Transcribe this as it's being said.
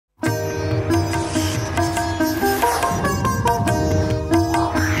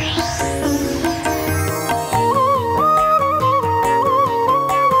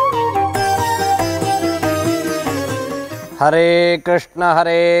हरे कृष्ण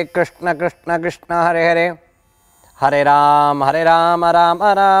कृष्ण कृष्ण हरे हरे हरे राम राम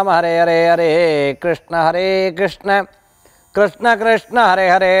राम हरे हरे हरे कृष्ण कृष्ण कृष्ण हरे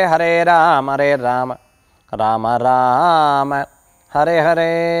हरे हरे राम राम राम हरे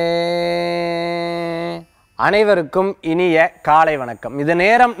हरे அனைவருக்கும் இனிய காலை வணக்கம். இது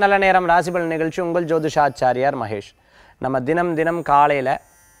நேரம் நல்ல நேரம் ராசிபலன் நிகழ்ச்சி. உங்கள் ஜோதிஷாச்சாரியார் மகேஷ். நம்ம தினம் காலையில்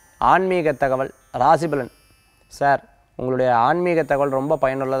ஆன்மீக தகவல் ராசிபலன். சார், உங்களுடைய ஆன்மீக தகவல் ரொம்ப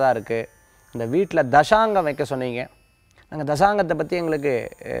பயனுள்ளதாக இருக்குது. இந்த வீட்டில் தசாங்கம் வைக்க சொன்னீங்க. நாங்கள் தசாங்கத்தை பற்றி எங்களுக்கு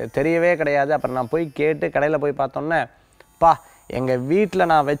தெரியவே கிடையாது. அப்புறம் நான் போய் கேட்டு கடையில் போய் பார்த்தோன்னே, எங்கள் வீட்டில்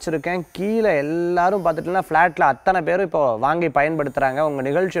நான் வச்சுருக்கேன், கீழே எல்லோரும் பார்த்துட்டுனா ஃப்ளாட்டில் அத்தனை பேரும் இப்போ வாங்கி பயன்படுத்துகிறாங்க. உங்கள்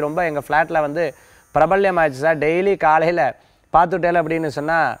நிகழ்ச்சி ரொம்ப எங்கள் ஃப்ளாட்டில் வந்து பிரபல்யமாகிடுச்சு சார். டெய்லி காலையில் பார்த்துட்டேன் அப்படின்னு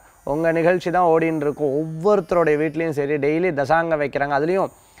சொன்னால் உங்கள் நிகழ்ச்சி தான் ஓடின்னு இருக்கும். ஒவ்வொருத்தருடைய வீட்லேயும் சரி டெய்லி தசாங்கம் வைக்கிறாங்க.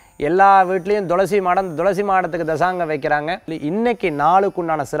 அதுலேயும் எல்லா வீட்லேயும் துளசி மாடத்துக்கு தசாங்கம் வைக்கிறாங்க. இன்றைக்கி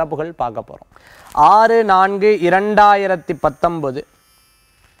நாளுக்குண்டான சிறப்புகள் பார்க்க போகிறோம். 6/4/2019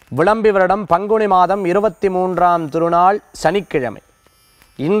 விளம்பி வருடம் பங்குனி மாதம் 23ஆம் திருநாள் சனிக்கிழமை.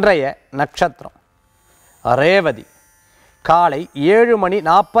 இன்றைய நட்சத்திரம் ரேவதி. காலை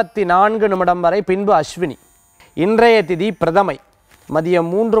 7:44 வரை, பின்பு அஸ்வினி. இன்றைய திதி பிரதமை. மதியம்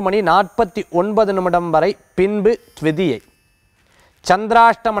 3:49 வரை, பின்பு த்விதியை.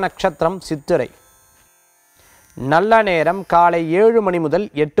 சந்திராஷ்டம நட்சத்திரம் சித்திரை. நல்ல நேரம் காலை 7 மணி முதல்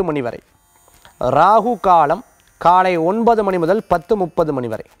 8 மணி வரை. ராகு காலம் காலை 9 மணி முதல் 10:30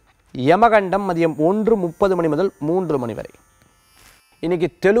 வரை. யமகண்டம் மதியம் 1:30 முதல் 3 மணி வரை. இன்னைக்கு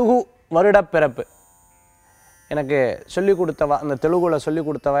தெலுங்கு வருடப்பிறப்பு. எனக்கு சொல்லிக் கொடுத்தவா, அந்த தெலுங்குல சொல்லிக்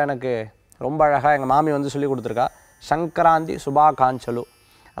கொடுத்தவா எனக்கு ரொம்ப அழகாக எங்கள் மாமி வந்து சொல்லி கொடுத்துருக்கா. சங்கராந்தி சுபாகாஞ்சலு.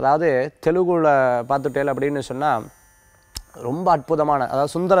 அதாவது தெலுங்குல பார்த்துட்டேல் அப்படின்னு சொன்னால் ரொம்ப அற்புதமான,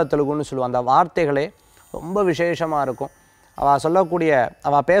 அதாவது சுந்தர தெலுங்குன்னு சொல்லுவாள். அந்த வார்த்தைகளே ரொம்ப விசேஷமாக இருக்கும். அவள்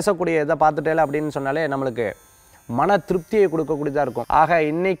பேசக்கூடிய இதை பார்த்துட்டேல அப்படின்னு சொன்னாலே நம்மளுக்கு மன திருப்தியை கொடுக்கக்கூடியதாக இருக்கும். ஆக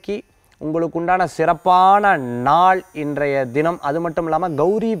இன்னைக்கு உங்களுக்கு உண்டான சிறப்பான நாள் இன்றைய தினம். அது மட்டும் இல்லாமல்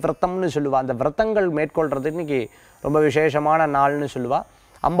கௌரி விரதம்னு சொல்லுவாள். அந்த விரதங்கள் மேற்கொள்கிறது இன்றைக்கி ரொம்ப விசேஷமான நாள்னு சொல்லுவாள்.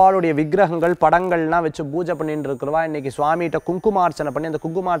 அம்பாளுடைய விக்கிரகங்கள் படங்கள்லாம் வச்சு பூஜை பண்ணிட்டு இருக்கிறவா இன்றைக்கி சுவாமிகிட்ட குங்குமார்ச்சனை பண்ணி, அந்த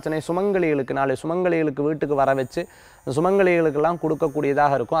குங்குமார்ச்சனை சுமங்கலிகளுக்கு 4 சுமங்கலிகளுக்கு வீட்டுக்கு வர வச்சு சுமங்கலிகளுக்கெல்லாம்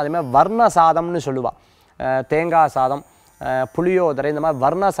கொடுக்கக்கூடியதாக இருக்கும். அதேமாதிரி வர்ண சாதம்னு சொல்லுவாள். தேங்காய் சாதம், புளியோதரை, இந்த மாதிரி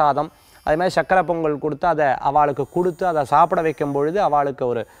வர்ண சாதம், அதேமாதிரி சக்கரை பொங்கல் கொடுத்து அதை அவளுக்கு கொடுத்து அதை சாப்பிட வைக்கும் பொழுது அவளுக்கு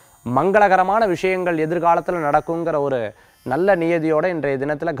ஒரு மங்களகரமான விஷயங்கள் எதிர்காலத்தில் நடக்குங்கிற ஒரு நல்ல நியதியோடு இன்றைய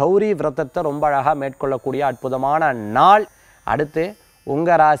தினத்தில் கௌரி விரதத்தை ரொம்ப அழகாக மேற்கொள்ளக்கூடிய அற்புதமான நாள். அடுத்து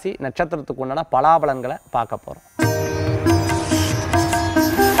உங்கள் ராசி நட்சத்திரத்துக்கு உண்டான பலாபலன்களை பார்க்க போகிறோம்.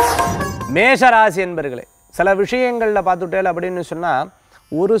 மேஷ ராசி என்பர்களே, சில விஷயங்களில் பார்த்துட்டேல் அப்படின்னு சொன்னால்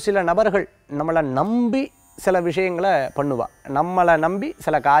ஒரு சில நபர்கள் நம்மளை நம்பி சில விஷயங்களை பண்ணுவாள். நம்மளை நம்பி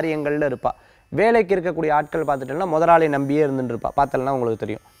சில காரியங்களில் இருப்பாள். வேலைக்கு இருக்கக்கூடிய ஆட்கள் பார்த்துட்டேன்னா முதலாளி நம்பியே இருந்துட்டு இருப்பாள். பார்த்தலன்னா உங்களுக்கு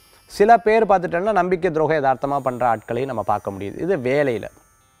தெரியும். சில பேர் பார்த்துட்டோன்னா நம்பிக்கை துரோகம் யதார்த்தமாக பண்ணுற ஆட்களையும் நம்ம பார்க்க முடியுது. இது வேலையில்.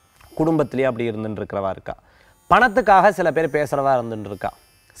 குடும்பத்திலேயே அப்படி இருந்துட்டு இருக்கிறவா இருக்கா. பணத்துக்காக சில பேர் பேசுகிறவா இருந்துட்டு இருக்கா.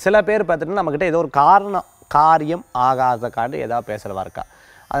 சில பேர் பார்த்துட்டோன்னா நம்மக்கிட்ட ஏதோ ஒரு காரியம் ஆகாத காட்டு ஏதாவது பேசுகிறவா இருக்கா.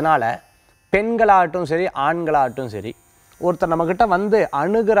 அதனால் பெண்களாகட்டும் சரி ஆண்களாகட்டும் சரி, ஒருத்தர் நம்மக்கிட்ட வந்து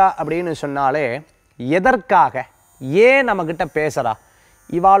அணுகிறா அப்படின்னு சொன்னாலே எதற்காக, ஏன் நம்மக்கிட்ட பேசுகிறா,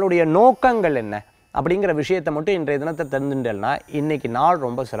 இவாளுடைய நோக்கங்கள் என்ன அப்படிங்கிற விஷயத்தை மட்டும் இன்றைய தினத்தை தெரிஞ்சுட்டேன்னா இன்றைக்கி நாள்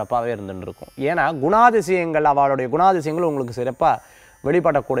ரொம்ப சிறப்பாகவே இருந்துருக்கும். ஏன்னா குணாதிசயங்கள், அவளுடைய குணாதிசயங்கள் உங்களுக்கு சிறப்பாக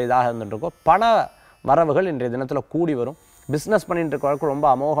வெளிப்படக்கூடியதாக இருந்துருக்கும். பண வரவுகள் இன்றைய தினத்தில் கூடி வரும். பிஸ்னஸ் பண்ணிட்டு இருக்கிறவர்களுக்கு ரொம்ப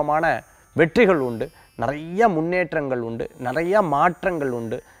அமோகமான வெற்றிகள் உண்டு. நிறைய முன்னேற்றங்கள் உண்டு. நிறைய மாற்றங்கள்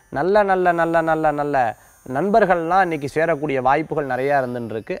உண்டு. நல்ல நல்ல நல்ல நல்ல நல்ல நண்பர்கள்லாம் இன்றைக்கி சேரக்கூடிய வாய்ப்புகள் நிறையா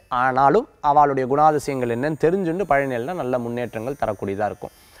இருந்துருக்கு. ஆனாலும் அவளுடைய குணாதிசயங்கள் என்னன்னு தெரிஞ்சுண்டு பழனியில் நல்ல முன்னேற்றங்கள் தரக்கூடியதாக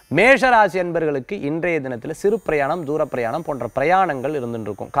இருக்கும். மேஷராசி என்பர்களுக்கு இன்றைய தினத்தில் சிறு பிரயாணம், தூர பிரயாணம் போன்ற பிரயாணங்கள்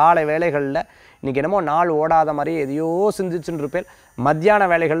இருந்துருக்கும். காலை வேளைகளில் இன்றைக்கி என்னமோ நாள் ஓடாத மாதிரி எதையோ சிந்திச்சுட்டு இருப்பேன். மத்தியான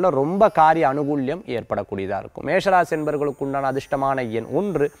வேளைகளில் ரொம்ப காரிய அனுகூல்யம் ஏற்படக்கூடியதாக இருக்கும். மேஷராசி என்பர்களுக்கு உண்டான அதிர்ஷ்டமான எண்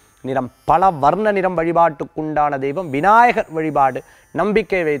 1. நிறம் பல வர்ண நிறம். வழிபாட்டுக்குண்டான தெய்வம் விநாயகர் வழிபாடு.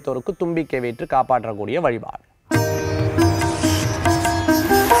 நம்பிக்கை வைத்தோருக்கு தும்பிக்கை வைத்து காப்பாற்றக்கூடிய வழிபாடு.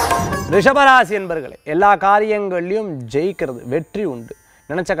 ரிஷபராசி என்பர்களே, எல்லா காரியங்கள்லையும் ஜெயிக்கிறது, வெற்றி உண்டு.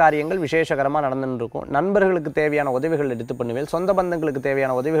 நினச்ச காரியங்கள் விசேஷகரமாக நடந்துன்னு இருக்கும். நண்பர்களுக்கு தேவையான உதவிகள் எடுத்து பண்ணுவேன். சொந்த பந்தங்களுக்கு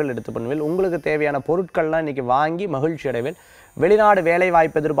தேவையான உதவிகள் எடுத்து பண்ணுவேன். உங்களுக்கு தேவையான பொருட்கள்லாம் இன்றைக்கி வாங்கி மகிழ்ச்சி அடைவேன். வெளிநாடு வேலை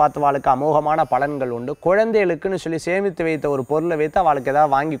வாய்ப்பு எதிர்பார்த்தவாளுக்கு அமோகமான பலன்கள் உண்டு. குழந்தைகளுக்குன்னு சொல்லி சேமித்து வைத்த ஒரு பொருளை வைத்து அவளுக்கு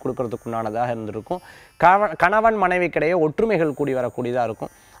ஏதாவது வாங்கி கொடுக்கறதுக்கு உண்டானதாக இருந்திருக்கும். கணவன் மனைவிக்கிடையே ஒற்றுமைகள் கூடி வரக்கூடியதாக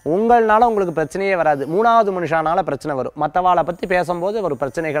இருக்கும். உங்கள்னால உங்களுக்கு பிரச்சனையே வராது, மூணாவது மனுஷனால பிரச்சனை வரும். மற்றவாளை பற்றி பேசும்போது ஒரு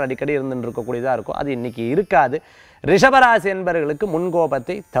பிரச்சனைகள் அடிக்கடி இருந்துட்டு இருக்கக்கூடியதாக இருக்கும். அது இன்னைக்கு இருக்காது. ரிஷபராசி என்பவர்களுக்கு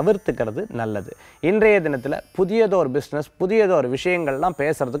முன்கோபத்தை தவிர்த்துக்கிறது நல்லது. இன்றைய தினத்தில் புதியதோர் பிஸ்னஸ், புதியதோர் விஷயங்கள்லாம்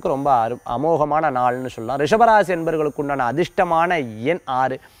பேசுறதுக்கு ரொம்ப அமோகமான நாள்னு சொல்லலாம். ரிஷபராசி என்பவர்களுக்கு உண்டான அதிர்ஷ்டமான எண்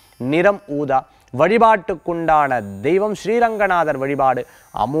 6, நிறம் ஊதா. வழிபாட்டுக்குண்டான தெய்வம் ஸ்ரீரங்கநாதர் வழிபாடு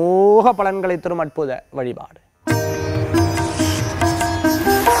அமோக பலன்களை தரும் அற்புத வழிபாடு.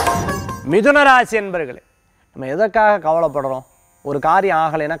 மிதுன ராசி என்பவர்களே, நம்ம எதற்காக கவலைப்படுறோம்? ஒரு காரியம்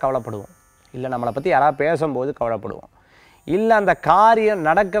ஆகலைன்னா கவலைப்படுவோம், இல்லை நம்மளை பற்றி யாராவது பேசும்போது கவலைப்படுவோம், இல்லை அந்த காரியம்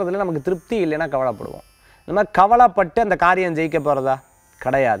நடக்கிறதுல நமக்கு திருப்தி இல்லைன்னா கவலைப்படுவோம். இந்த மாதிரி கவலைப்பட்டு அந்த காரியம் ஜெயிக்க போகிறதா?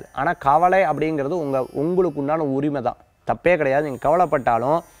 கிடையாது. ஆனால் கவலை அப்படிங்கிறது உங்களுக்கு உண்டான உரிமை தான், தப்பே கிடையாது. நீங்கள்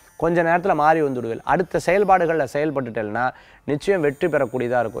கவலைப்பட்டாலும் கொஞ்ச நேரத்தில் மாறி வந்துடுவீர்கள். அடுத்த செயல்பாடுகளில் செயல்பட்டுட்டேன்னா நிச்சயம் வெற்றி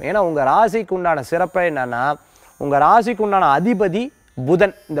பெறக்கூடியதாக இருக்கும். ஏன்னா உங்கள் ராசிக்கு உண்டான சிறப்பை என்னென்னா, உங்கள் ராசிக்கு உண்டான அதிபதி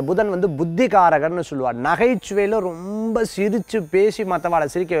புதன். இந்த புதன் வந்து புத்திகாரகர்னு சொல்லுவார். நகைச்சுவையில் ரொம்ப சிரித்து பேசி மற்றவாளை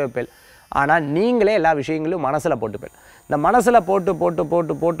சிரிக்க வைப்பேன். ஆனால் நீங்களே எல்லா விஷயங்களையும் மனசில் போட்டுப்பேன். இந்த மனசில் போட்டு போட்டு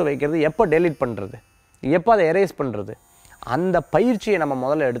போட்டு போட்டு வைக்கிறது எப்போ டெலீட் பண்ணுறது, எப்போ அதை எரேஸ் பண்ணுறது, அந்த பயிற்சியை நம்ம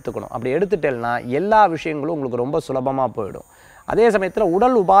முதல்ல எடுத்துக்கணும். அப்படி எடுத்துட்டேன்னா எல்லா விஷயங்களும் உங்களுக்கு ரொம்ப சுலபமாக போயிடும். அதே சமயத்தில்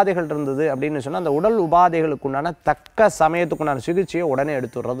உடல் உபாதைகள் இருந்தது அப்படின்னு சொன்னால் அந்த உடல் உபாதைகளுக்குண்டான தக்க சமயத்துக்குண்டான சிகிச்சையை உடனே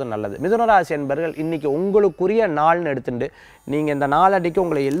எடுத்துடுறது நல்லது. மிதுனராசி என்பவர்கள் இன்றைக்கி உங்களுக்குரிய நாள்னு எடுத்துட்டு நீங்கள் இந்த நாளடிக்கு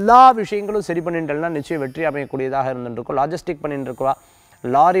உங்களை எல்லா விஷயங்களும் சரி பண்ணிட்டேன்னா நிச்சயம் வெற்றி அமையக்கூடியதாக இருந்துருக்கும். லாஜிஸ்டிக் பண்ணிட்டு இருக்கிறவா,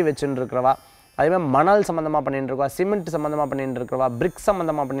 லாரி வச்சுட்டு இருக்கிறவா, அதேமாதிரி மணல் சம்மந்தமாக பண்ணிட்டு இருக்கவா, சிமெண்ட் சம்மந்தமாக பண்ணிட்டு இருக்கிறவா, பிரிக்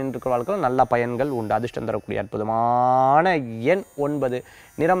சம்மந்தமாக பண்ணிட்டு இருக்கிறவாளுக்கு நல்ல பயன்கள் உண்டு. அதிர்ஷ்டம் தரக்கூடிய அற்புதமான எண் 9,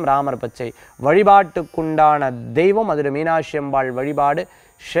 நிறம் ராமர் பச்சை. வழிபாட்டுக்குண்டான தெய்வம் அதில் மீனாட்சி அம்பாள் வழிபாடு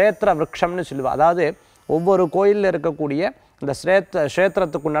க்ஷேத்திர விருட்சம்னு சொல்லுவாள். அதாவது ஒவ்வொரு கோயிலில் இருக்கக்கூடிய இந்த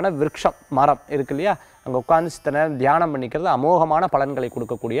க்ஷேத்திரத்துக்குண்டான விருட்சம் மரம் இருக்கு இல்லையா, அங்கே உட்காந்து சித்த நேரம் தியானம் பண்ணிக்கிறது அமோகமான பலன்களை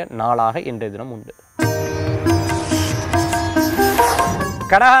கொடுக்கக்கூடிய நாளாக இன்றைய தினம் உண்டு.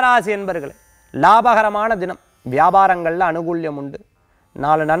 கடகராசி என்பர்களே, லாபகரமான தினம். வியாபாரங்களில் அனுகூல்யம் உண்டு.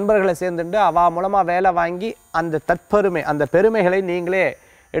 4 நண்பர்களை சேர்ந்துட்டு அவா மூலமாக வேலை வாங்கி அந்த தற்பெருமை, அந்த பெருமைகளை நீங்களே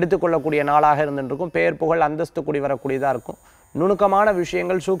எடுத்துக்கொள்ளக்கூடிய நாளாக இருந்துருக்கும். பேர் புகழ் அந்தஸ்து கூடி வரக்கூடியதாக இருக்கும். நுணுக்கமான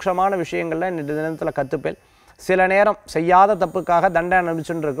விஷயங்கள், சூக்ஷமான விஷயங்கள்லாம் இந்த தினத்தில் கற்றுப்பேன். சில நேரம் செய்யாத தப்புக்காக தண்டனை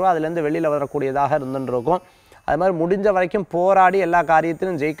அனுப்பிச்சுட்டு இருக்கிறோம், அதுலேருந்து வெளியில் வரக்கூடியதாக இருந்துருக்கும். அது மாதிரி முடிஞ்ச வரைக்கும் போராடி எல்லா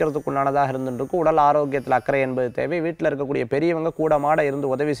காரியத்திலும் ஜெயிக்கிறதுக்குண்டானதாக இருந்துருக்கும். உடல் ஆரோக்கியத்தில் அக்கறை என்பது தேவை. வீட்டில் இருக்கக்கூடிய பெரியவங்க கூடமாட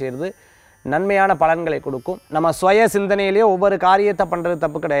இருந்து உதவி செய்கிறது நன்மையான பலன்களை கொடுக்கும். நம்ம சுய சிந்தனையிலேயே ஒவ்வொரு காரியத்தை பண்ணுறது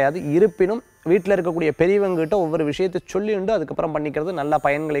தப்பு கிடையாது. இருப்பினும் வீட்டில் இருக்கக்கூடிய பெரியவங்ககிட்ட ஒவ்வொரு விஷயத்தை சொல்லிண்டு அதுக்கப்புறம் பண்ணிக்கிறது நல்ல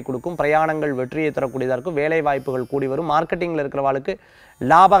பயன்களை கொடுக்கும். பிரயாணங்கள் வெற்றியை தரக்கூடியதாக இருக்கும். வேலை வாய்ப்புகள் கூடி வரும். மார்க்கெட்டிங்கில் இருக்கிறவாளுக்கு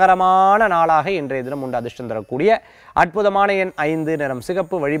லாபகரமான நாளாக இன்றைய தினம் உண்டு. அதிர்ஷ்டம் தரக்கூடிய அற்புதமான எண் 5, நிறம்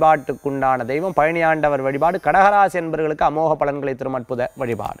சிகப்பு. வழிபாட்டுக்குண்டான தெய்வம் பழனியாண்டவர் வழிபாடு. கடகராசி என்பவர்களுக்கு அமோக பலன்களை தரும் அற்புத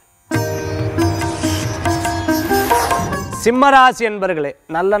வழிபாடு. சிம்மராசி என்பர்களே,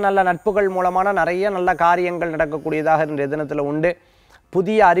 நல்ல நல்ல நட்புகள் மூலமான நிறைய நல்ல காரியங்கள் நடக்கக்கூடியதாக இன்றைய தினத்தில் உண்டு.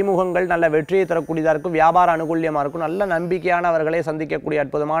 புதிய அறிமுகங்கள் நல்ல வெற்றியை தரக்கூடியதாக இருக்கும். வியாபார அனுகூல்யமாக இருக்கும். நல்ல நம்பிக்கையானவர்களை சந்திக்கக்கூடிய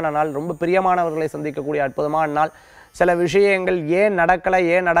அற்புதமான நாள். ரொம்ப பிரியமானவர்களை சந்திக்கக்கூடிய அற்புதமான நாள். சில விஷயங்கள் ஏன்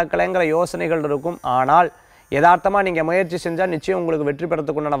நடக்கலைங்கிற யோசனைகள் இருக்கும். ஆனால் யதார்த்தமாக நீங்கள் முயற்சி செஞ்சால் நிச்சயம் உங்களுக்கு வெற்றி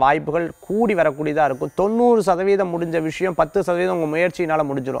பெறத்துக்குண்டான வாய்ப்புகள் கூடி வரக்கூடியதாக இருக்கும். 90% முடிஞ்ச விஷயம் 10% உங்கள் முயற்சியினால்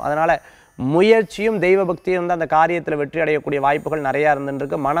முடிஞ்சிடும். அதனால் முயற்சியும் தெய்வ பக்தியும் இருந்தால் அந்த காரியத்தில் வெற்றி அடையக்கூடிய வாய்ப்புகள் நிறையா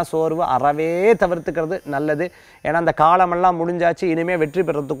இருந்துருக்கு. மனசோர்வு அறவே தவிர்த்துக்கிறது நல்லது. ஏன்னா அந்த காலமெல்லாம் முடிஞ்சாச்சு, இனிமேல் வெற்றி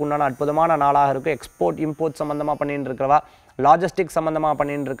பெறத்துக்கு உண்டான அற்புதமான நாளாக இருக்கும். எக்ஸ்போர்ட் இம்போர்ட் சம்மந்தமாக பண்ணிட்டு இருக்கிறவா, லாஜிஸ்டிக் சம்மந்தமாக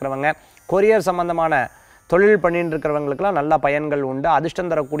பண்ணிட்டு இருக்கிறவங்க, கொரியர் சம்மந்தமான தொழில் பண்ணிட்டு இருக்கிறவங்களுக்கெல்லாம் நல்ல பயன்கள் உண்டு.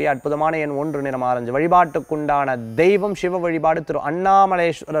 அதிர்ஷ்டம் தரக்கூடிய அற்புதமான எண் 1, நிறம் ஆரஞ்சு. வழிபாட்டுக்குண்டான தெய்வம் சிவ வழிபாடு, திரு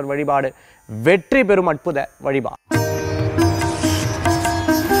அண்ணாமலேஸ்வரர் வழிபாடு வெற்றி பெறும் அற்புத வழிபாடு.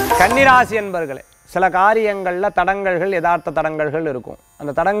 கன்னிராசி என்பர்களே, சில காரியங்களில் தடங்கல்கள், யதார்த்த தடங்கல்கள் இருக்கும்.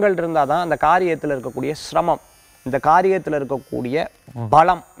 அந்த தடங்கள் இருந்தால் தான் அந்த காரியத்தில் இருக்கக்கூடிய சிரமம், இந்த காரியத்தில் இருக்கக்கூடிய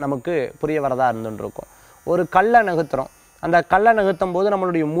பலம் நமக்கு புரிய வரதா இருந்துருக்கும். ஒரு கல்லை நகர்த்துறோம், அந்த கல்லை நகர்த்தும் போது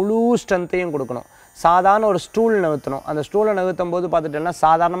நம்மளுடைய முழு ஸ்ட்ரென்த்தையும் கொடுக்கணும். சாதாரண ஒரு ஸ்டூல் நகர்த்தணும், அந்த ஸ்டூலை நகர்த்தும் போது பார்த்துட்டேன்னா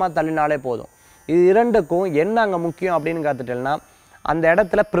சாதாரணமாக தள்ளினாலே போதும். இது இரண்டுக்கும் என்ன அங்கே முக்கியம் அப்படின்னு பார்த்துட்டேன்னா அந்த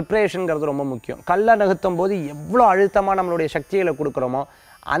இடத்துல ப்ரிப்ரேஷனுங்கிறது ரொம்ப முக்கியம். கல்லை நகர்த்தும் போது எவ்வளோ அழுத்தமாக நம்மளுடைய சக்திகளை கொடுக்குறோமோ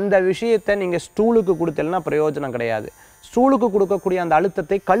அந்த விஷயத்தை நீங்கள் ஸ்டூலுக்கு கொடுத்தேன்னா பிரயோஜனம் கிடையாது. ஸ்டூலுக்கு கொடுக்கக்கூடிய அந்த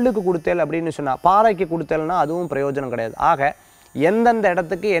அழுத்தத்தை கல்லுக்கு கொடுத்தேல் அப்படின்னு சொன்னால், பாறைக்கு கொடுத்தேல்னா அதுவும் பிரயோஜனம் கிடையாது. ஆக எந்தெந்த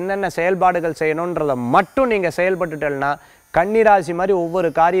இடத்துக்கு என்னென்ன செயல்பாடுகள் செய்யணுன்றதை மட்டும் நீங்கள் செயல்பட்டுட்டேன்னா கன்னிராசி மாதிரி ஒவ்வொரு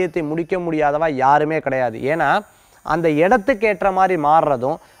காரியத்தை முடிக்க முடியாதவா யாருமே கிடையாது. ஏன்னா அந்த இடத்துக்கு ஏற்ற மாதிரி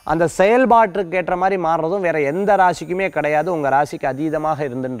மாறுறதும் அந்த செயல்பாட்டுக்கு ஏற்ற மாதிரி மாறுறதும் வேறு எந்த ராசிக்குமே கிடையாது. உங்கள் ராசிக்கு அதீதமாக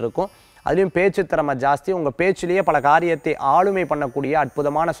இருந்துன்னு இருக்கும். அதுலேயும் பேச்சு திறமை ஜாஸ்தி. உங்கள் பேச்சிலேயே பல காரியத்தை ஆளுமை பண்ணக்கூடிய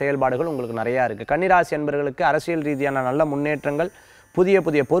அற்புதமான செயல்பாடுகள் உங்களுக்கு நிறையா இருக்குது. கன்னிராசி என்பவர்களுக்கு அரசியல் ரீதியான நல்ல முன்னேற்றங்கள், புதிய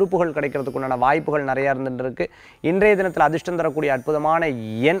புதிய பொறுப்புகள் கிடைக்கிறதுக்குண்டான வாய்ப்புகள் நிறையா இருந்துருக்கு. இன்றைய தினத்தில் அதிர்ஷ்டம் தரக்கூடிய அற்புதமான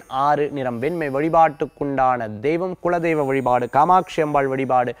எண் 6, நிறம் வெண்மை. வழிபாட்டுக்குண்டான தெய்வம் குலதெய்வ வழிபாடு, காமாட்சி அம்பாள்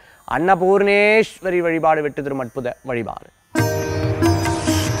வழிபாடு, அன்னபூர்ணேஸ்வரி வழிபாடு, வெற்றி தரும் அற்புத வழிபாடு.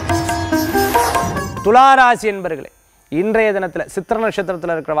 துளாராசி என்பர்களே, இன்றைய தினத்தில் சித்திர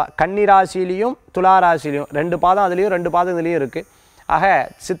நட்சத்திரத்தில் இருக்கிறவா கன்னிராசிலையும் துளாராசிலையும் 2 பாதம் அதுலேயும் 2 பாதம் இதுலேயும் இருக்குது. ஆக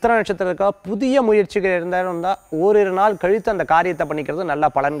சித்திர நட்சத்திரத்துக்காக புதிய முயற்சிகள் இருந்தாலும் தான் ஓரிரு நாள் கழித்து அந்த காரியத்தை பண்ணிக்கிறது நல்ல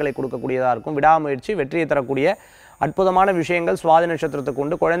பலன்களை கொடுக்கக்கூடியதாக இருக்கும். விடாமுயற்சி வெற்றியை தரக்கூடிய அற்புதமான விஷயங்கள் சுவாதி நட்சத்திரத்துக்கு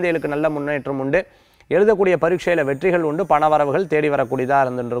உண்டு. குழந்தைகளுக்கு நல்ல முன்னேற்றம் உண்டு. எழுதக்கூடிய பரீட்சையில் வெற்றிகள் உண்டு. பணவரவுகள் தேடி வரக்கூடியதாக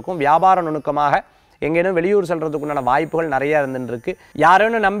இருந்துருக்கும். வியாபார நுணுக்கமாக எங்கேனும் வெளியூர் செல்றதுக்குண்டான வாய்ப்புகள் நிறையா இருந்துருக்கு.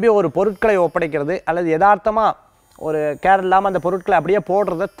 யாரையும் நம்பி ஒரு பொருட்களை ஒப்படைக்கிறது அல்லது யதார்த்தமாக ஒரு கேர் இல்லாமல் அந்த பொருட்களை அப்படியே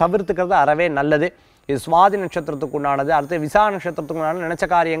போடுறத தவிர்த்துக்கிறது அறவே நல்லது. இது சுவாதி நட்சத்திரத்துக்கு உண்டானது. அடுத்து விசா நட்சத்திரத்துக்கு உண்டான நினைச்ச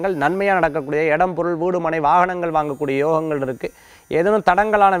காரியங்கள் நன்மையாக நடக்கக்கூடிய இடம் பொருள் வீடு மனை வாகனங்கள் வாங்கக்கூடிய யோகங்கள் இருக்குது. ஏதேனும்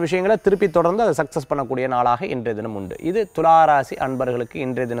தடங்கலான விஷயங்களை திருப்பி தொடர்ந்து அதை சக்ஸஸ் பண்ணக்கூடிய நாளாக இன்றைய தினம் உண்டு. இது துளாராசி அன்பர்களுக்கு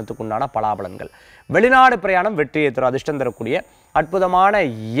இன்றைய தினத்துக்கு உண்டான பலாபலன்கள். வெளிநாடு பிரயாணம் வெற்றியை தரும் அதிர்ஷ்டம் தரக்கூடிய அற்புதமான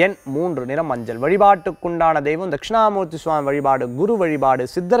எண் 3, நிறம் மஞ்சள். வழிபாட்டுக்குண்டான தெய்வம் தட்சிணாமூர்த்தி சுவாமி வழிபாடு, குரு வழிபாடு,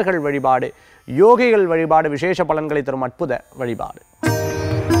 சித்தர்கள் வழிபாடு, யோகிகள் வழிபாடு, விசேஷ பலன்களை தரும் அற்புத வழிபாடு.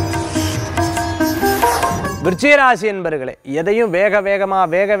 விருச்சிகராசி என்பர்களே, எதையும் வேக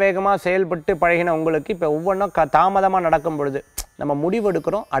வேகமாக செயல்பட்டு பழகின உங்களுக்கு இப்போ ஒவ்வொன்றும் தாமதமாக நடக்கும் பொழுது நம்ம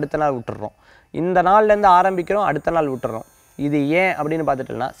முடிவெடுக்கிறோம், அடுத்த நாள் விட்டுறோம். இந்த நாள்லேருந்து ஆரம்பிக்கிறோம், அடுத்த நாள் விட்டுறோம். இது ஏன் அப்படின்னு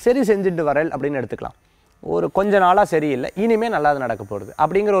பார்த்துட்டோம்னா, சரி செஞ்சுட்டு வரல் அப்படின்னு எடுத்துக்கலாம். ஒரு கொஞ்ச நாளாக சரியில்லை, இனிமேல் நல்லா நடக்க போகிறது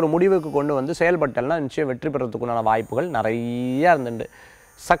அப்படிங்கிற ஒரு முடிவுக்கு கொண்டு வந்து செயல்பட்டல்னா நிச்சயம் வெற்றி பெறத்துக்குண்டான வாய்ப்புகள் நிறையா இருந்துட்டு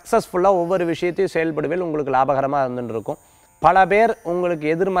சக்ஸஸ்ஃபுல்லாக ஒவ்வொரு விஷயத்தையும் செயல்படுவேல் உங்களுக்கு லாபகரமாக இருந்துட்டு இருக்கும். பல பேர் உங்களுக்கு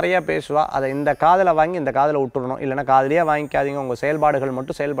எதிர்மறையாக பேசுவா, அதை இந்த காதில் வாங்கி இந்த காதில் விட்டுறணும், இல்லைனா காதிலேயே வாங்கிக்காதீங்க, உங்கள் செயல்பாடுகள்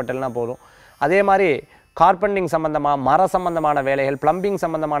மட்டும் செயல்பட்டல்னா போதும். அதே மாதிரி கார்பெண்டிங் சம்மந்தமாக, மர சம்மந்தமான வேலைகள், ப்ளம்பிங்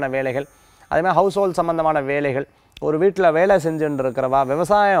சம்மந்தமான வேலைகள், அதேமாதிரி ஹவுஸ் ஹோல்ட் சம்மந்தமான வேலைகள், ஒரு வீட்டில் வேலை செஞ்சுட்டு இருக்கிறவா,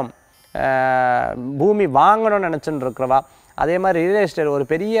 விவசாயம் பூமி வாங்கணும்னு நினச்சிட்டு இருக்கிறவா, அதே மாதிரி ரியல் எஸ்டேட் ஒரு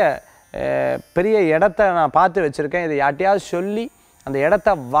பெரிய இடத்த நான் பார்த்து வச்சுருக்கேன், இதை யார்ட்டையாவது சொல்லி அந்த இடத்த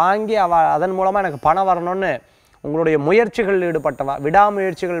வாங்கி அதன் மூலமாக எனக்கு பணம் வரணும்னு உங்களுடைய முயற்சிகள் ஈடுபட்டவா,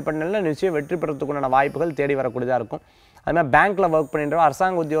 விடாமுயற்சிகள் பண்ணல நிச்சயம் வெற்றி பெறத்துக்குண்டான வாய்ப்புகள் தேடி வரக்கூடியதாக இருக்கும். அதுமாதிரி பேங்க்கில் ஒர்க் பண்ணிட்டு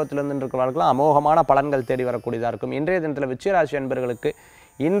அரசாங்க உத்தியோகத்தில் இருந்துருக்கிறவர்களுக்கெல்லாம் அமோகமான பலன்கள் தேடி வரக்கூடியதாக இருக்கும். இன்றைய தினத்தில் விருச்சிகராசி என்பவர்களுக்கு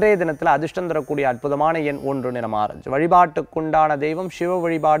இன்றைய தினத்தில் அதிர்ஷ்டம் தரக்கூடிய அற்புதமான எண் 1, நிறம் ஆரஞ்சு. வழிபாட்டுக்குண்டான தெய்வம் சிவ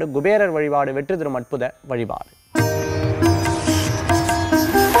வழிபாடு, குபேரர் வழிபாடு, வெற்றி தரும் அற்புத வழிபாடு.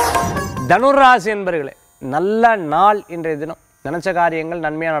 தனுராசி என்பவர்களே, நல்ல நாள் இன்றைய தினம். நினச்ச காரியங்கள்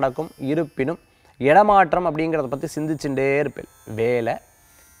நன்மையாக நடக்கும். இருப்பினும் இடமாற்றம் அப்படிங்கிறத பற்றி சிந்திச்சுட்டே இருப்பேன். வேலை,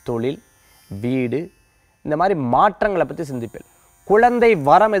 தொழில், வீடு, இந்த மாதிரி மாற்றங்களை பற்றி சிந்திப்பேன். குழந்தை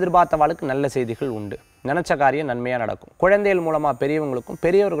வரம் எதிர்பார்த்தவாளுக்கு நல்ல செய்திகள் உண்டு. நினச்ச காரியம் நன்மையாக நடக்கும். குழந்தைகள் மூலமாக பெரியவங்களுக்கும்,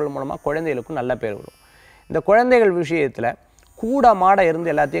 பெரியவர்கள் மூலமாக குழந்தைகளுக்கும் நல்ல பேர் வரும். இந்த குழந்தைகள் விஷயத்தில் கூட மாட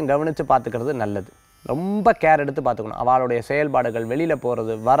இருந்து எல்லாத்தையும் கவனித்து பார்த்துக்கிறது நல்லது. ரொம்ப கேர் எடுத்து பார்த்துக்கணும். அவளுடைய செயல்பாடுகள், வெளியில்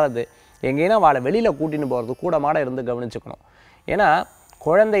போகிறது வர்றது, எங்கேனா அவளை வெளியில் கூட்டின்னு போகிறது கூட மாட இருந்து கவனிச்சுக்கணும். ஏன்னா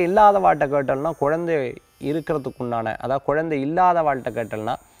குழந்தை இல்லாத வாழ்கிட்ட கேட்டல்னா குழந்தை இருக்கிறதுக்குண்டான, அதாவது குழந்தை இல்லாத வாழ்கிட்ட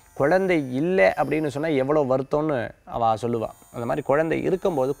கேட்டல்னா குழந்தை இல்லை அப்படின்னு சொன்னால் எவ்வளோ வருத்தம்னு அவள் சொல்லுவாள். அந்த மாதிரி குழந்தை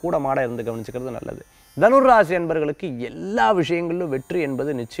இருக்கும்போது கூட மாட இருந்து கவனிச்சுக்கிறது நல்லது. தனுராசி என்பவர்களுக்கு எல்லா விஷயங்களிலும் வெற்றி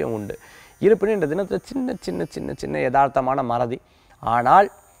என்பது நிச்சயம் உண்டு. இருப்பினும் இந்த தினத்தில் சின்ன சின்ன சின்ன சின்ன யதார்த்தமான மறதி. ஆனால்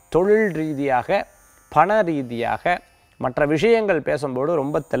தொழில் ரீதியாக, பண ரீதியாக, மற்ற விஷயங்கள் பேசும்போது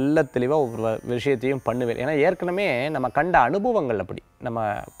ரொம்ப தெளிவாக ஒவ்வொரு விஷயத்தையும் பண்ணுவேன். ஏன்னா ஏற்கனவே நம்ம கண்ட அனுபவங்கள், அப்படி நம்ம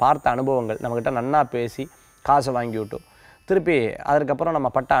பார்த்த அனுபவங்கள், நம்மக்கிட்ட நன்னா பேசி காசை வாங்கி விட்டோம், திருப்பி அதற்கப்புறம் நம்ம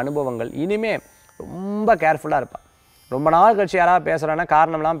பட்ட அனுபவங்கள், இனிமேல் ரொம்ப கேர்ஃபுல்லாக இருப்பாள். ரொம்ப நாள் கழிச்சு யாராவது பேசுகிறான்னா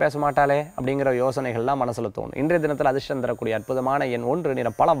காரணம்லாம் பேச மாட்டாளே அப்படிங்கிற யோசனைகள்லாம் மனசில் தோணும். இன்றைய தினத்தில் அதிர்ஷ்டம் தரக்கூடிய அற்புதமான எண் 1,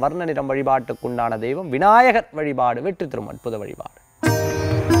 நிறம் பல வர்ண நிறம். வழிபாட்டுக்குண்டான தெய்வம் விநாயகர் வழிபாடு, வெற்றி தரும் அற்புத வழிபாடு.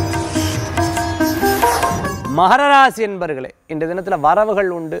 மகர ராசி என்பர்களே, இன்றைய தினத்தில் வரவுகள்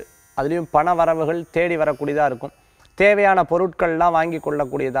உண்டு. அதுலேயும் பண வரவுகள் தேடி வரக்கூடியதாக இருக்கும். தேவையான பொருட்கள்லாம் வாங்கி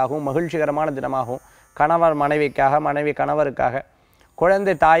கொள்ளக்கூடியதாகவும் மகிழ்ச்சிகரமான தினமாகவும், கணவர் மனைவிக்காக, மனைவி கணவருக்காக,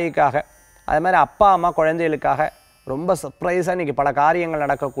 குழந்தை தாய்க்காக, அது மாதிரி அப்பா அம்மா குழந்தைகளுக்காக ரொம்ப சர்ப்ரைஸாக இன்றைக்கி பல காரியங்கள்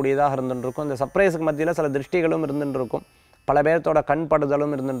நடக்கக்கூடியதாக இருந்துருக்கும். இந்த சர்ப்ரைஸுக்கு மத்தியில் சில திருஷ்டிகளும் இருந்துருக்கும். பல பேர்த்தோட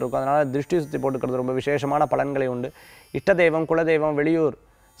கண்படுதலும் இருந்துருக்கும். அதனால் திருஷ்டி சுற்றி போட்டுக்கிறது ரொம்ப விசேஷமான பலன்களை உண்டு. இஷ்ட தெய்வம், குலதெய்வம், வெளியூர்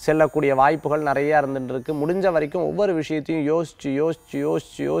செல்லக்கூடிய வாய்ப்புகள் நிறையா இருந்துருக்கு. முடிஞ்ச வரைக்கும் ஒவ்வொரு விஷயத்தையும்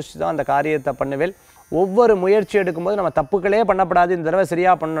யோசித்து தான் அந்த காரியத்தை பண்ணுவேல். ஒவ்வொரு முயற்சி எடுக்கும்போது நம்ம தப்புகளே பண்ணப்படாது, இந்த தடவை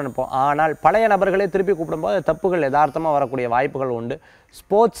சரியாக பண்ணணும்னு நினைப்போம். ஆனால் பழைய நபர்களே திருப்பி கூப்பிடும்போது தப்புகள் யதார்த்தமாக வரக்கூடிய வாய்ப்புகள் உண்டு.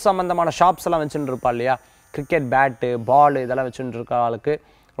 ஸ்போர்ட்ஸ் சம்மந்தமான ஷாப்ஸ் எல்லாம் வச்சுட்டு இருப்பா இல்லையா, கிரிக்கெட் பேட்டு பால் இதெல்லாம் வச்சுட்டு இருக்காளுக்கு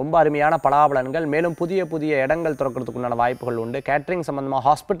ரொம்ப அருமையான பலாபலன்கள். மேலும் புதிய புதிய இடங்கள் திறக்கிறதுக்குண்டான வாய்ப்புகள் உண்டு. கேட்ரிங் சம்மந்தமாக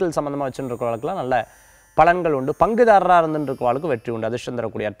ஹாஸ்பிட்டல் சம்மந்தமாக வச்சுட்டு இருக்கிறவர்களுக்குலாம் நல்ல பலன்கள் உண்டு. பங்குதாரராக இருந்துட்டு இருக்கிறவர்களுக்கு வெற்றி உண்டு. அதிர்ஷ்டம்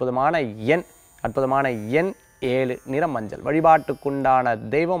தரக்கூடிய அற்புதமான எண் 7, நிறம் மஞ்சள். வழிபாட்டுக்குண்டான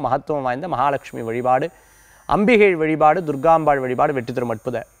தெய்வம் மகத்துவம் வாய்ந்த மகாலட்சுமி வழிபாடு, அம்பிகை வழிபாடு, துர்காம்பாள் வழிபாடு வெற்றி தரும்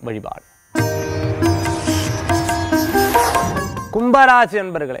அற்புத வழிபாடு. கும்பராசி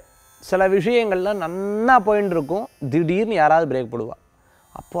அன்பர்களே, சில விஷயங்கள்லாம் நன்னா போயின்னு இருக்கும், திடீர்னு யாராவது பிரேக் போடுவா.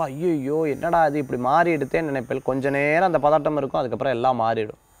 அப்போ ஐயோ என்னடா இது இப்படி மாறி எடுத்தேன்னு நினைப்பேன். கொஞ்ச நேரம் அந்த பதட்டம் இருக்கும், அதுக்கப்புறம் எல்லாம்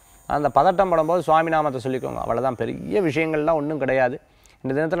மாறிடும். அந்த பதட்டம் படும்போது சுவாமி நாமத்தை சொல்லிக்கோங்க, அவ்வளோதான். பெரிய விஷயங்கள்லாம் ஒன்றும் கிடையாது.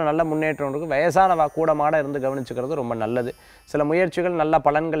 இந்த தினத்தில் நல்ல முன்னேற்றம் இருக்கும். வயசான கூடமாட இருந்து கவனிச்சுக்கிறது ரொம்ப நல்லது. சில முயற்சிகள் நல்ல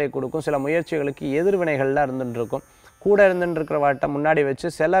பலன்களை கொடுக்கும். சில முயற்சிகளுக்கு எதிர்வினைகள்லாம் இருந்துட்டு இருக்கும். கூட இருந்துட்டு இருக்கிறவாட்ட முன்னாடி வச்சு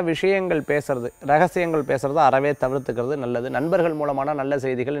சில விஷயங்கள் பேசுறது, ரகசியங்கள் பேசுறது அறவே தவிர்த்துக்கிறது நல்லது. நண்பர்கள் மூலமான நல்ல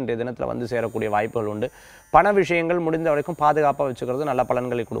செய்திகள் இன்றைய தினத்தில் வந்து சேரக்கூடிய வாய்ப்புகள் உண்டு. பண விஷயங்கள் முடிந்த வரைக்கும் பாதுகாப்பாக வச்சுக்கிறது நல்ல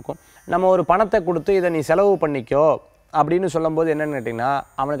பலன்களை கொடுக்கும். நம்ம ஒரு பணத்தை கொடுத்து இதை நீ செலவு பண்ணிக்கோ அப்படின்னு சொல்லும்போது என்னென்னு கேட்டிங்கன்னா,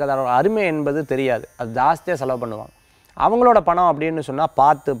 அவனுக்கு அதோட அருமை என்பது தெரியாது. அது ஜாஸ்தியாக செலவு பண்ணுவாங்க. அவங்களோட பணம் அப்படின்னு சொன்னால்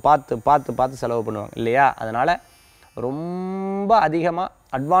பார்த்து பார்த்து பார்த்து பார்த்து செலவு பண்ணுவாங்க இல்லையா. அதனால் ரொம்ப அதிகமாக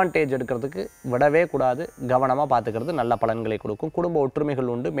அட்வான்டேஜ் எடுக்கிறதுக்கு விடவே கூடாது. கவனமாக பார்த்துக்கிறது நல்ல பலன்களை கொடுக்கும். குடும்ப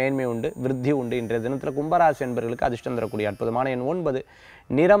ஒற்றுமைகள் உண்டு, மேன்மை உண்டு, விருத்தி உண்டு. இன்றைய தினத்தில் கும்பராசி என்பவர்களுக்கு அதிர்ஷ்டம் தரக்கூடிய அற்புதமான எண் 9,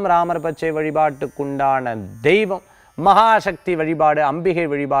 நிறம் ராமர் பச்சை. வழிபாட்டுக்குண்டான தெய்வம் மகாசக்தி வழிபாடு, அம்பிகை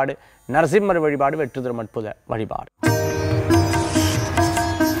வழிபாடு, நரசிம்மர் வழிபாடு வெற்றி தரும் அற்புத வழிபாடு.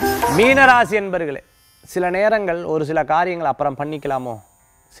 மீனராசி என்பர்களே, சில நேரங்கள் ஒரு சில காரியங்கள் அப்புறம் பண்ணிக்கலாமோ,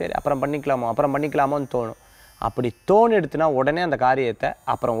 சரி அப்புறம் பண்ணிக்கலாமோன்னு தோணும். அப்படி தோணிடுத்துனா உடனே அந்த காரியத்தை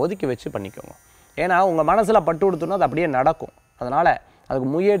அப்புறம் ஒதுக்கி வச்சு பண்ணிக்கோங்க. ஏன்னா உங்கள் மனசில் பட்டு கொடுத்தோன்னா அது அப்படியே நடக்கும். அதனால் அதுக்கு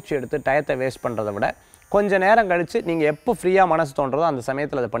முயற்சி எடுத்து டயத்தை வேஸ்ட் பண்ணுறதை விட கொஞ்சம் நேரம் கழித்து நீங்கள் எப்போ ஃப்ரீயாக மனசு தோன்றதோ அந்த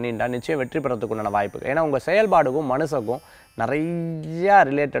சமயத்தில் அதை பண்ணிட்டா நிச்சயம் வெற்றி பெறத்துக்குண்டான வாய்ப்பு. ஏன்னா உங்கள் செயல்பாடுக்கும் மனசுக்கும் நிறையா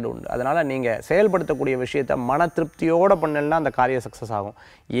ரிலேட்டட் உண்டு. அதனால் நீங்கள் செயல்படுத்தக்கூடிய விஷயத்தை மன திருப்தியோடு பண்ணலன்னா அந்த காரியம் சக்ஸஸ் ஆகும்.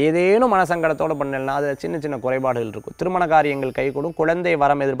 ஏதேனும் மனசங்கடத்தோடு பண்ணலன்னா அது சின்ன சின்ன குறைபாடுகள் இருக்கும். திருமண காரியங்கள் கைகூடும். குழந்தை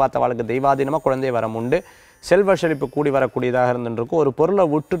வரம் எதிர்பார்த்த வாழ்க்கை தெய்வாதீனமாக குழந்தை வரம் உண்டு. செல்வ செழிப்பு கூடி வரக்கூடியதாக இருந்துருக்கும். ஒரு பொருளை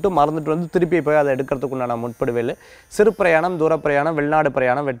விட்டுட்டு மறந்துட்டு வந்து திருப்பி போய் அதை எடுக்கிறதுக்குண்டான முற்படுவேல். சிறு பிரயாணம், தூர பிரயாணம், வெளிநாடு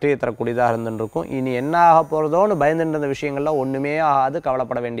பிரயாணம் வெற்றியை தரக்கூடியதாக இருந்துருக்கும். இனி என்ன ஆக போகிறதோன்னு பயந்துட்டு இருந்த விஷயங்கள்லாம் ஒன்றுமே ஆகாது.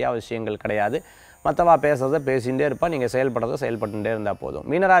 கவலைப்பட வேண்டிய விஷயங்கள் கிடையாது. மற்றவா பேசுறதை பேசிகிட்டே இருப்பா, நீங்கள் செயல்படுறதை செயல்பட்டுட்டே இருந்தால் போதும்.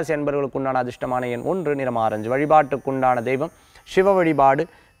 மீனராசி என்பவர்களுக்குண்டான அதிர்ஷ்டமான எண் 1, நிறம் ஆரஞ்சு. வழிபாட்டுக்குண்டான தெய்வம் சிவ வழிபாடு,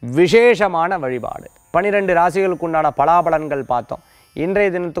 விசேஷமான வழிபாடு. 12 ராசிகளுக்குண்டான பலாபலன்கள் பார்த்தோம். இன்றைய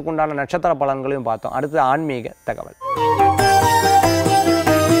தினத்துக்குண்டான நட்சத்திர பலன்களையும் பார்த்தோம். அடுத்து ஆன்மீக தகவல்.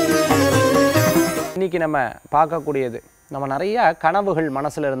 இன்னைக்கு நம்ம பார்க்கக்கூடியது, நம்ம நிறைய கனவுகள்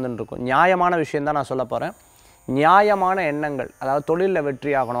மனசில் இருந்துருக்கும். நியாயமான விஷயந்தான் நான் சொல்ல போகிறேன். நியாயமான எண்ணங்கள், அதாவது தொழிலில்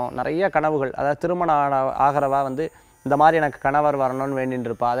வெற்றி ஆகணும், நிறைய கனவுகள். அதாவது திருமணம் ஆகிறவா வந்து இந்த மாதிரி எனக்கு கணவர் வரணும்னு வேண்டின்னு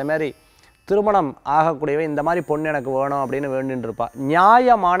இருப்பா. அதேமாதிரி திருமணம் ஆகக்கூடியவை இந்த மாதிரி பொண்ணு எனக்கு வேணும் அப்படின்னு வேண்டின்னு இருப்பா.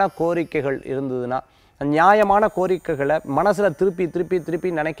 நியாயமான கோரிக்கைகள் இருந்ததுன்னா நியாயமான கோரிக்கைகளை மனசில் திருப்பி திருப்பி திருப்பி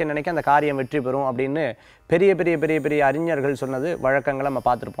நினைக்க அந்த காரியம் வெற்றி பெறும் அப்படின்னு பெரிய பெரிய பெரிய பெரிய அறிஞர்கள் சொன்னது வழக்கங்களை நம்ம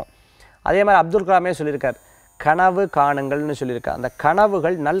பார்த்துருப்போம். அதே மாதிரி அப்துல் கலாமே சொல்லியிருக்கார், கனவு காணுங்கள்னு சொல்லியிருக்கார். அந்த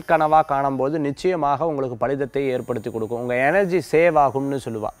கனவுகள் நல் கனவாக காணும்போது நிச்சயமாக உங்களுக்கு பலிதத்தை ஏற்படுத்தி கொடுக்கும். உங்கள் எனர்ஜி சேவ் ஆகும்னு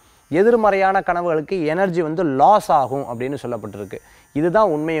சொல்லுவாள். எதிர்மறையான கனவுகளுக்கு எனர்ஜி வந்து லாஸ் ஆகும் அப்படின்னு சொல்லப்பட்டிருக்கு.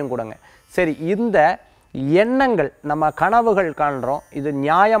 இதுதான் உண்மையும் கூடங்க. சரி, இந்த எண்ணங்கள் நம்ம கனவுகள் காண்றோம், இது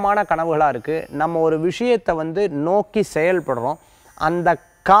நியாயமான கனவுகளாக இருக்குது. நம்ம ஒரு விஷயத்தை வந்து நோக்கி செயல்படுறோம். அந்த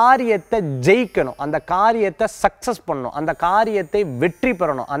காரியத்தை ஜெயிக்கணும், அந்த காரியத்தை சக்ஸஸ் பண்ணணும், அந்த காரியத்தை வெற்றி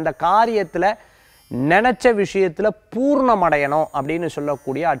பெறணும், அந்த காரியத்தில் நினச்ச விஷயத்தில் பூர்ணமடையணும் அப்படின்னு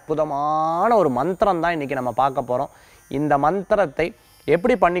சொல்லக்கூடிய அற்புதமான ஒரு மந்திரம் தான் இன்றைக்கி நம்ம பார்க்க போகிறோம். இந்த மந்திரத்தை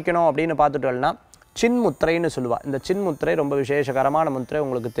எப்படி பண்ணிக்கணும் அப்படின்னு பார்த்துட்டோம்னா, சின்முத்திரைன்னு சொல்லுவாள். இந்த சின்முத்திரை ரொம்ப விசேஷகரமான முத்திரை,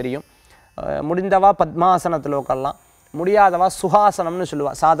 உங்களுக்கு தெரியும். முடிந்தவா பத்மாசனத்தில் உட்காரலாம், முடியாதவா சுகாசனம்னு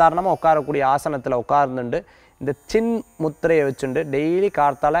சொல்லுவாள். சாதாரணமாக உட்காரக்கூடிய ஆசனத்தில் உட்கார்ந்துண்டு இந்த சின் முத்திரையை வச்சுட்டு டெய்லி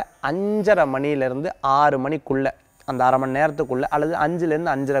கார்த்தால் 5:30 மணிலேருந்து 6 மணிக்குள்ளே, அந்த அரை மணி நேரத்துக்குள்ளே அல்லது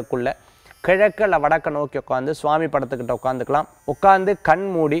 5லேருந்து 5:30க்குள்ளே கிழக்கில் வடக்க நோக்கி உட்காந்து சுவாமி படத்துக்கிட்ட உட்காந்துக்கலாம். உட்காந்து கண்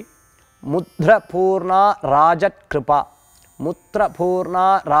மூடி முத்ர பூர்ணா ராஜத் கிருபா, முத்ர பூர்ணா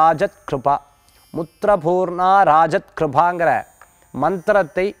ராஜத் கிருபா, முத்ர பூர்ணா ராஜத் கிருபாங்கிற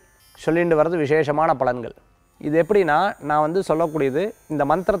மந்திரத்தை சொல்லிட்டு வர்றது விசேஷமான பலன்கள். இது எப்படின்னா, நான் வந்து சொல்லக்கூடியது இந்த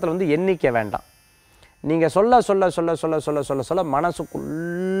மந்திரத்தில் வந்து எண்ணிக்கை வேண்டாம். நீங்கள் சொல்ல சொல்ல சொல்ல சொல்ல சொல்ல சொல்ல சொல்ல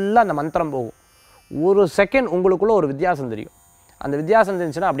மனசுக்குள்ளே அந்த மந்திரம் போகும். ஒரு செகண்ட் உங்களுக்குள்ளே ஒரு வித்தியாசம் தெரியும். அந்த வித்தியாசம்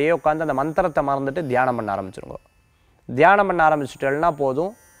தெரிஞ்சுன்னா அப்படியே உட்காந்து அந்த மந்திரத்தை மறந்துட்டு தியானம் பண்ண ஆரம்பிச்சிருங்க. தியானம் பண்ண ஆரம்பிச்சுட்டேன்னா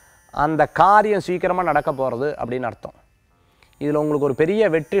போதும், அந்த காரியம் சீக்கிரமாக நடக்க போகிறது அப்படின்னு அர்த்தம். இதில் உங்களுக்கு ஒரு பெரிய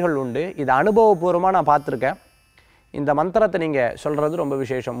வெற்றிகள் உண்டு. இது அனுபவபூர்வமாக நான் பார்த்துருக்கேன். இந்த மந்திரத்தை நீங்கள் சொல்கிறது ரொம்ப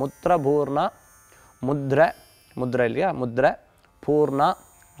விசேஷம். முத்ர பூர்ணா முத்ரை இல்லையா, முத்ர பூர்ணா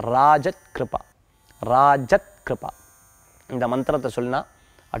ராஜத் கிருபா, ராஜத் கிருபா. இந்த மந்திரத்தை சொன்னால்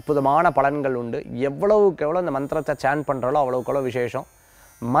அற்புதமான பலன்கள் உண்டு. எவ்வளவுக்கு எவ்வளோ இந்த மந்திரத்தை சேன் பண்ணுறாலோ அவ்வளோக்கு எவ்வளோ விசேஷம்.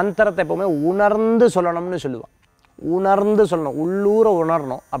 மந்திரத்தை எப்போவுமே உணர்ந்து சொல்லணும்னு சொல்லுவான். உணர்ந்து சொல்லணும், உள்ளூர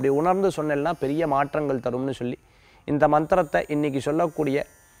உணரணும். அப்படி உணர்ந்து சொன்னேன்னா பெரிய மாற்றங்கள் தரும்னு சொல்லி இந்த மந்திரத்தை இன்றைக்கி சொல்லக்கூடிய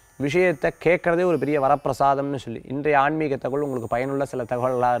விஷயத்தை கேட்குறதே ஒரு பெரிய வரப்பிரசாதம்னு சொல்லி இன்றைய ஆன்மீக தகவல் உங்களுக்கு பயனுள்ள சில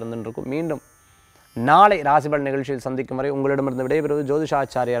தகவல்களாக இருந்துருக்கும். மீண்டும் நாளை ராசிபலன் நிகழ்ச்சியில் சந்திக்கும் வரை உங்களிடமிருந்து விடைபெறுவது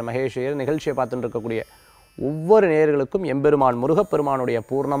ஜோதிஷாச்சாரியார் மகேஷ் ஐயர். நிகழ்ச்சியை பார்த்துட்டு இருக்கக்கூடிய ஒவ்வொரு நேயர்களுக்கும் எம்பெருமான் முருகப்பெருமானுடைய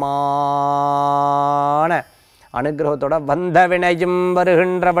பூர்ணமான அனுகிரகத்தோட வந்த வினையும்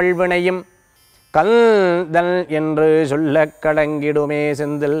வருகின்ற வல்வினையும் கல்தல் என்று சொல்ல கடங்கிடுமே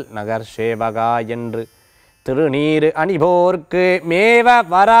செந்தில் நகர் சேவகா என்று திருநீரு அணிபோர்க்கு மேவ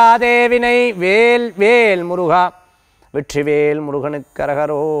வராதேவினை வேல் வேல் முருகா வெற்றிவேல் முருகனுக்கு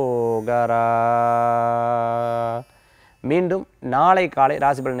அரகரோகரா. மீண்டும் நாளை காலை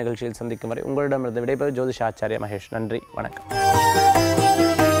ராசிபலன் நிகழ்ச்சியில் சந்திக்கும் வரை உங்களிடமிருந்து விடைபெறும் ஜோதிஷாச்சாரியா மகேஷ். நன்றி, வணக்கம்.